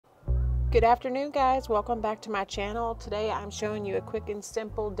Good afternoon, guys. Welcome back to my channel. Today I'm showing you a quick and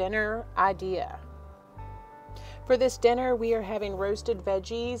simple dinner idea. For this dinner we are having roasted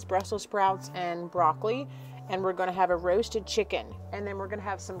veggies, Brussels sprouts, and broccoli, and we're going to have a roasted chicken, and then we're going to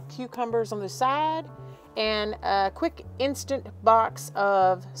have some cucumbers on the side and a quick instant box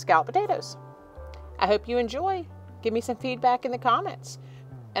of scalloped potatoes. I hope you enjoy. Give me some feedback in the comments,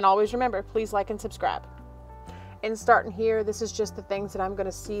 and always remember, please like and subscribe. And starting here, this is just the things that I'm going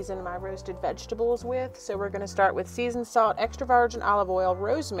to season my roasted vegetables with. So we're going to start with seasoned salt, extra virgin olive oil,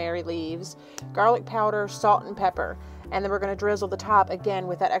 rosemary leaves, garlic powder, salt and pepper. And then we're going to drizzle the top again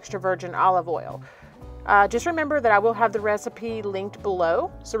with that extra virgin olive oil. Just remember that I will have the recipe linked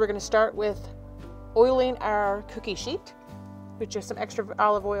below. So we're going to start with oiling our cookie sheet with just some extra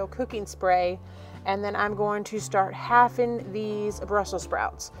olive oil cooking spray. And then I'm going to start halving these Brussels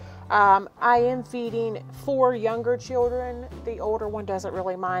sprouts. I am feeding 4 younger children. The older one doesn't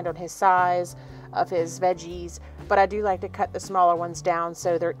really mind on his size of his veggies, but I do like to cut the smaller ones down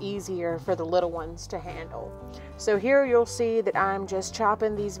so they're easier for the little ones to handle. So here you'll see that I'm just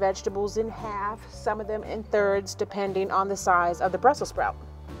chopping these vegetables in half, some of them in thirds, depending on the size of the Brussels sprout.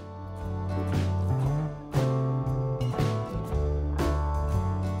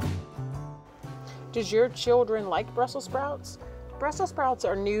 Does your children like Brussels sprouts? Brussels sprouts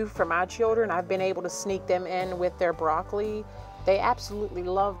are new for my children. I've been able to sneak them in with their broccoli. They absolutely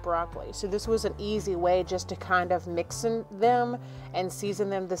love broccoli. So this was an easy way just to kind of mix them and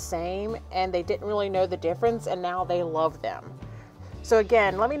season them the same. And they didn't really know the difference, and now they love them. So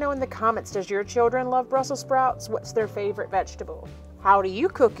again, let me know in the comments, does your children love Brussels sprouts? What's their favorite vegetable? How do you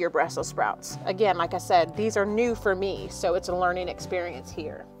cook your Brussels sprouts? Again, like I said, these are new for me, so it's a learning experience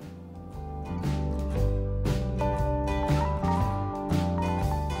here.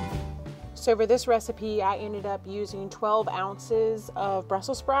 So for this recipe, I ended up using 12 ounces of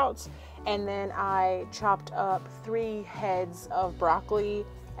Brussels sprouts, and then I chopped up 3 heads of broccoli,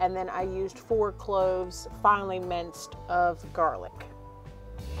 and then I used 4 cloves, finely minced, of garlic.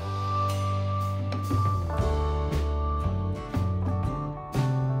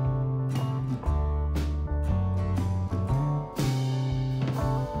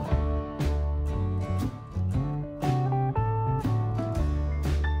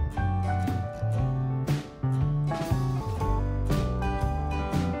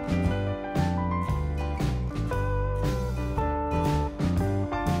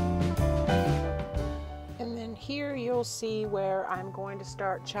 Here you'll see where I'm going to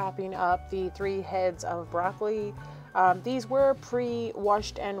start chopping up the 3 heads of broccoli. These were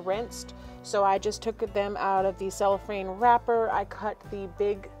pre-washed and rinsed, so I just took them out of the cellophane wrapper. I cut the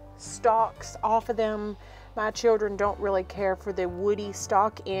big stalks off of them. My children don't really care for the woody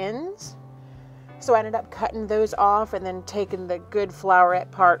stalk ends, so I ended up cutting those off and then taking the good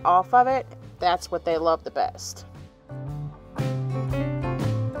flowerette part off of it. That's what they love the best.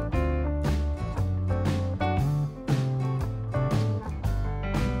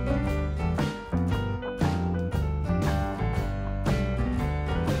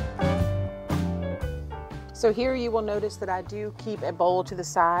 So here you will notice that I do keep a bowl to the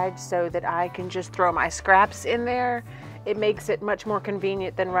side so that I can just throw my scraps in there. It makes it much more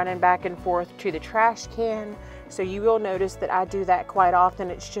convenient than running back and forth to the trash can. So you will notice that I do that quite often.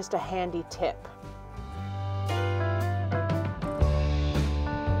 It's just a handy tip.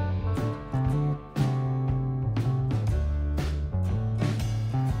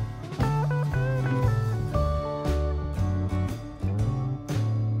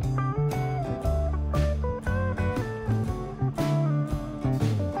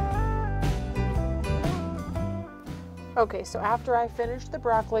 Okay, so after I finished the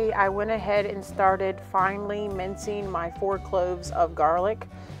broccoli, I went ahead and started finely mincing my 4 cloves of garlic.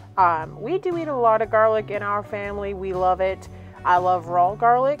 We do eat a lot of garlic in our family. We love it. I love raw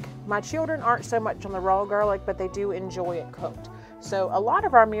garlic. My children aren't so much on the raw garlic, but they do enjoy it cooked. So a lot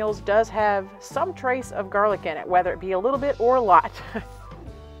of our meals does have some trace of garlic in it, whether it be a little bit or a lot.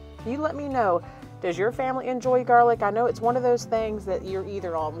 You let me know. Does your family enjoy garlic? I know it's one of those things that you're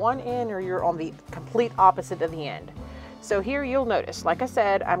either on one end or you're on the complete opposite of the end. So here you'll notice, like I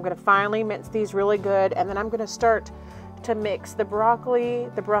said, I'm going to finely mince these really good, and then I'm going to start to mix the broccoli,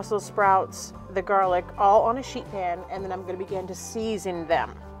 the Brussels sprouts, the garlic, all on a sheet pan, and then I'm going to begin to season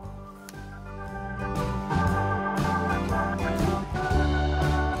them.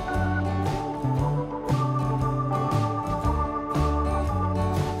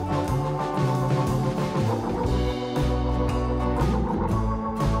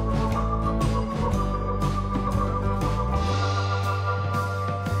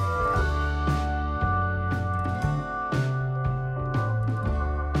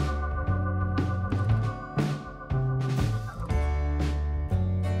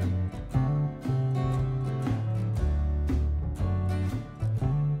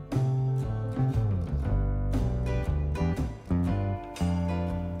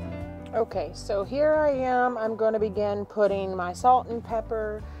 Okay, so here I am. I'm going to begin putting my salt and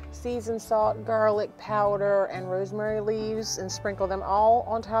pepper, seasoned salt, garlic powder, and rosemary leaves, and sprinkle them all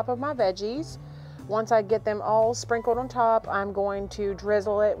on top of my veggies. Once I get them all sprinkled on top, I'm going to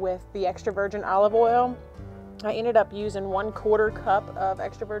drizzle it with the extra virgin olive oil. I ended up using 1/4 cup of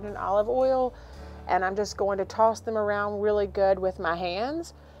extra virgin olive oil, and I'm just going to toss them around really good with my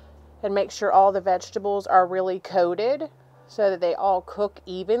hands and make sure all the vegetables are really coated so that they all cook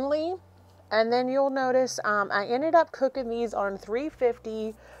evenly. And then you'll notice I ended up cooking these on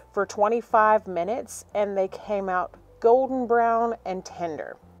 350 for 25 minutes, and they came out golden brown and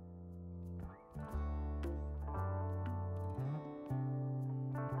tender.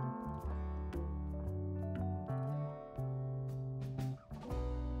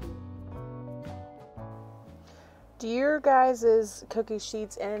 Do your guys' cookie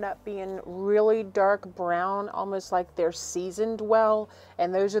sheets ended up being really dark brown, almost like they're seasoned well,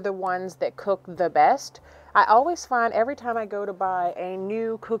 and those are the ones that cook the best? I always find every time I go to buy a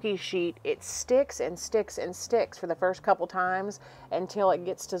new cookie sheet, it sticks and sticks and sticks for the first couple times until it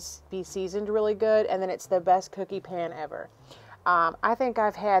gets to be seasoned really good, and then it's the best cookie pan ever. I think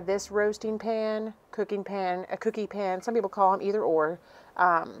I've had this roasting pan, cooking pan, a cookie pan, some people call them either or,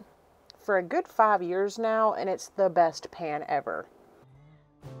 for a good 5 years now, and it's the best pan ever.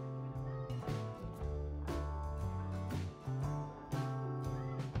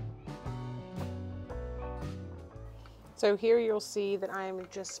 So here you'll see that I'm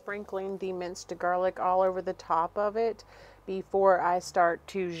just sprinkling the minced garlic all over the top of it before I start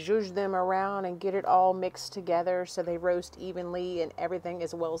to zhuzh them around and get it all mixed together so they roast evenly and everything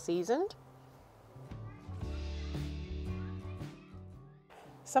is well seasoned.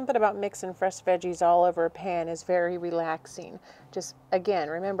 Something about mixing fresh veggies all over a pan is very relaxing. Just, again,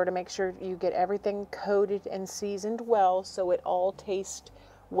 remember to make sure you get everything coated and seasoned well so it all tastes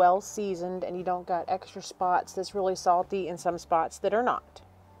well seasoned and you don't got extra spots that's really salty and some spots that are not.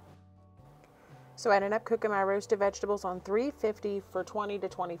 So I ended up cooking my roasted vegetables on 350 for 20 to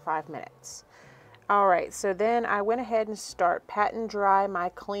 25 minutes. All right, so then I went ahead and start pat and dry my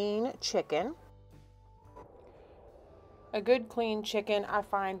clean chicken. A good clean chicken, I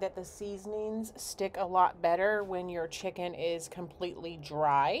find that the seasonings stick a lot better when your chicken is completely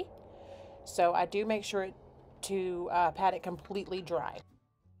dry. So I do make sure to pat it completely dry.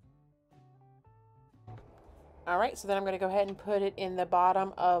 All right, so then I'm going to go ahead and put it in the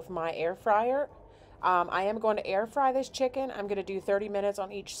bottom of my air fryer. I am going to air fry this chicken. I'm going to do 30 minutes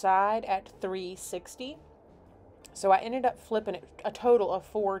on each side at 360. So I ended up flipping it a total of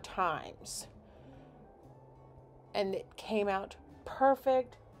 4 times. And it came out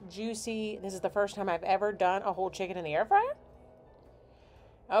perfect, juicy. This is the first time I've ever done a whole chicken in the air fryer.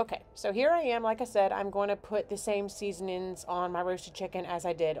 Okay, so here I am. Like I said, I'm going to put the same seasonings on my roasted chicken as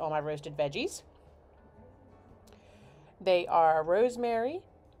I did on my roasted veggies. They are rosemary,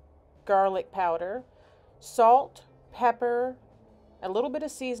 garlic powder, salt, pepper, a little bit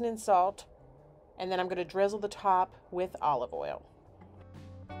of seasoning salt, and then I'm going to drizzle the top with olive oil.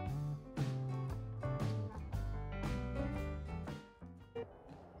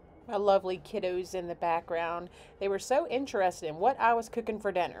 My lovely kiddos in the background. They were so interested in what I was cooking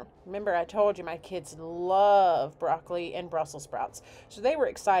for dinner. Remember, I told you my kids love broccoli and Brussels sprouts, so they were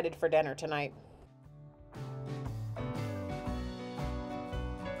excited for dinner tonight.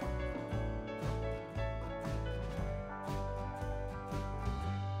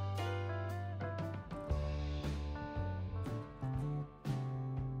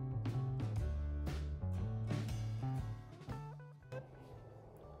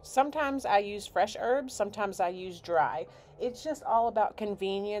 Sometimes I use fresh herbs, sometimes I use dry. It's just all about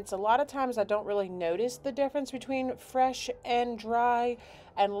convenience. A lot of times I don't really notice the difference between fresh and dry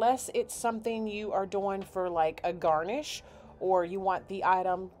unless it's something you are doing for like a garnish or you want the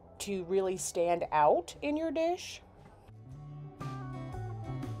item to really stand out in your dish.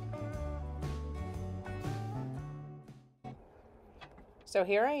 So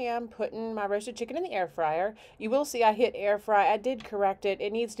here I am putting my roasted chicken in the air fryer. You will see I hit air fry. I did correct it.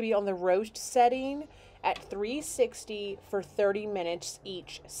 It needs to be on the roast setting at 360 for 30 minutes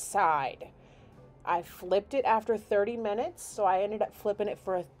each side. I flipped it after 30 minutes, so I ended up flipping it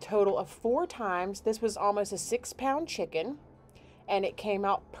for a total of 4 times. This was almost a 6-pound chicken, and it came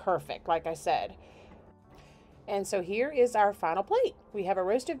out perfect, like I said. And so here is our final plate. We have our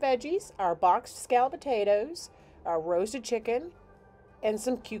roasted veggies, our boxed scalloped potatoes, our roasted chicken, and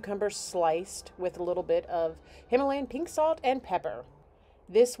some cucumbers sliced with a little bit of Himalayan pink salt and pepper.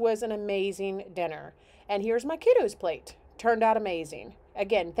 This was an amazing dinner. And here's my kiddos' plate. Turned out amazing.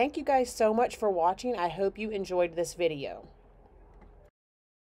 Again, thank you guys so much for watching. I hope you enjoyed this video.